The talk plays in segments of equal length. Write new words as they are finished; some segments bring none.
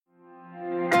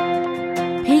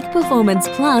Peak Performance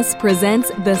Plus presents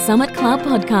the Summit Club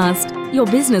Podcast, your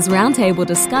business roundtable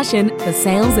discussion for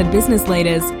sales and business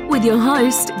leaders, with your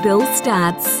host, Bill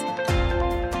Statz.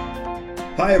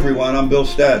 Hi everyone, I'm Bill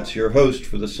Statz, your host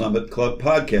for the Summit Club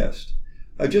Podcast.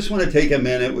 I just want to take a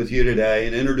minute with you today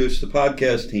and introduce the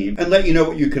podcast team and let you know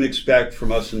what you can expect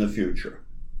from us in the future.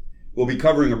 We'll be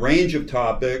covering a range of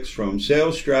topics from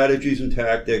sales strategies and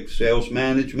tactics, sales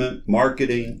management,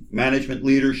 marketing, management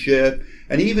leadership,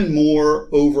 and even more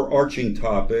overarching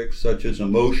topics such as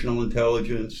emotional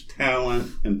intelligence,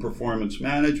 talent, and performance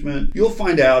management. You'll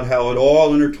find out how it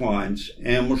all intertwines,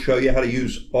 and we'll show you how to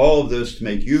use all of this to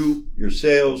make you, your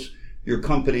sales, your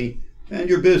company, and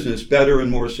your business better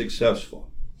and more successful.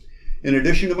 In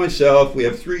addition to myself, we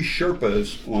have 3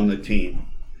 Sherpas on the team.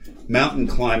 Mountain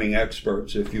climbing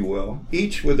experts, if you will,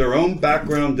 each with their own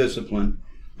background, discipline,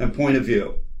 and point of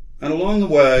view. And along the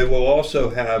way, we'll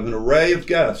also have an array of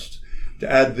guests to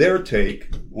add their take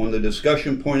on the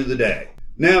discussion point of the day.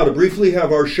 Now, to briefly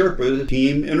have our Sherpa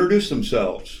team introduce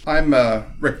themselves. I'm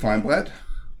Rick Feinblatt.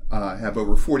 I have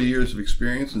over 40 years of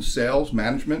experience in sales,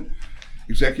 management,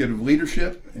 executive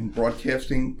leadership, and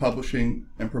broadcasting, publishing,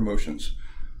 and promotions.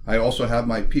 I also have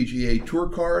my PGA Tour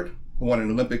card. I won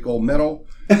an Olympic gold medal,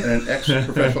 and an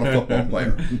ex-professional football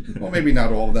player. Well, maybe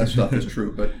not all of that stuff is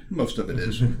true, but most of it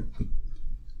is.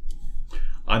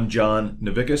 I'm John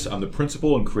Navickas. I'm the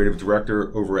Principal and Creative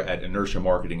Director over at Inertia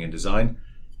Marketing and Design.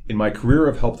 In my career,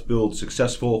 I've helped build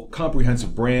successful,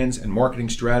 comprehensive brands and marketing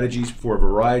strategies for a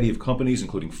variety of companies,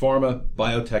 including pharma,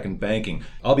 biotech, and banking.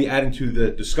 I'll be adding to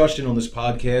the discussion on this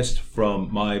podcast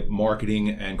from my marketing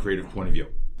and creative point of view.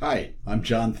 Hi, I'm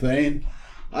John Thane.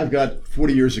 I've got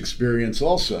 40 years experience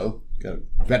also. Got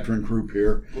a veteran group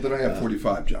here. Well, then I have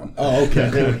 45, John. Oh,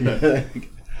 okay.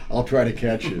 I'll try to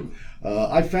catch you.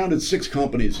 I've founded 6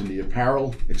 companies in the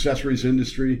apparel, accessories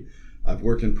industry. I've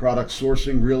worked in product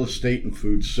sourcing, real estate, and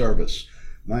food service.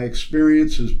 My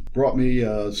experience has brought me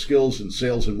skills in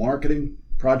sales and marketing,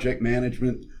 project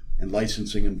management, and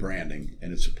licensing and branding.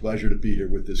 And it's a pleasure to be here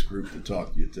with this group to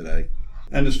talk to you today.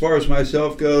 And as far as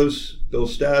myself goes, Bill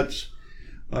Statz,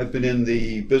 I've been in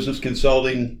the business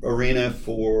consulting arena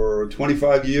for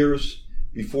 25 years.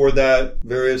 Before that,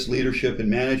 various leadership and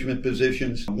management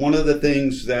positions. One of the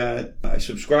things that I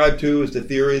subscribe to is the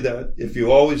theory that if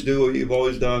you always do what you've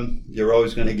always done, you're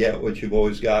always going to get what you've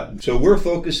always gotten. So we're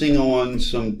focusing on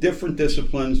some different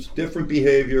disciplines, different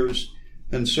behaviors,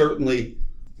 and certainly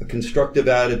a constructive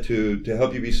attitude to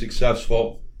help you be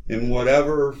successful in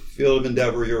whatever field of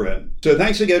endeavor you're in. So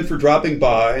thanks again for dropping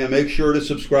by, and make sure to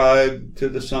subscribe to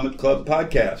the Summit Club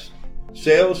Podcast.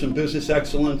 Sales and business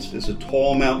excellence is a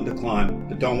tall mountain to climb,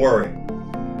 but don't worry.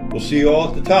 We'll see you all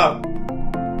at the top.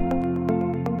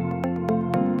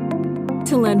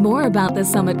 To learn more about the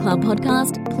Summit Club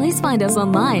Podcast, please find us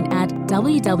online at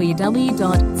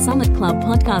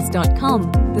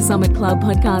www.summitclubpodcast.com. The Summit Club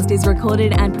Podcast is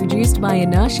recorded and produced by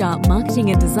Inertia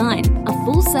Marketing and Design, a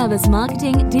full-service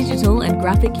marketing, digital, and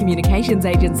graphic communications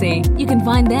agency. You can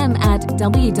find them at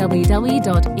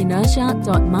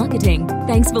www.inertia.marketing.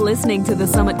 Thanks for listening to the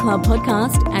Summit Club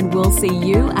Podcast, and we'll see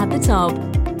you at the top.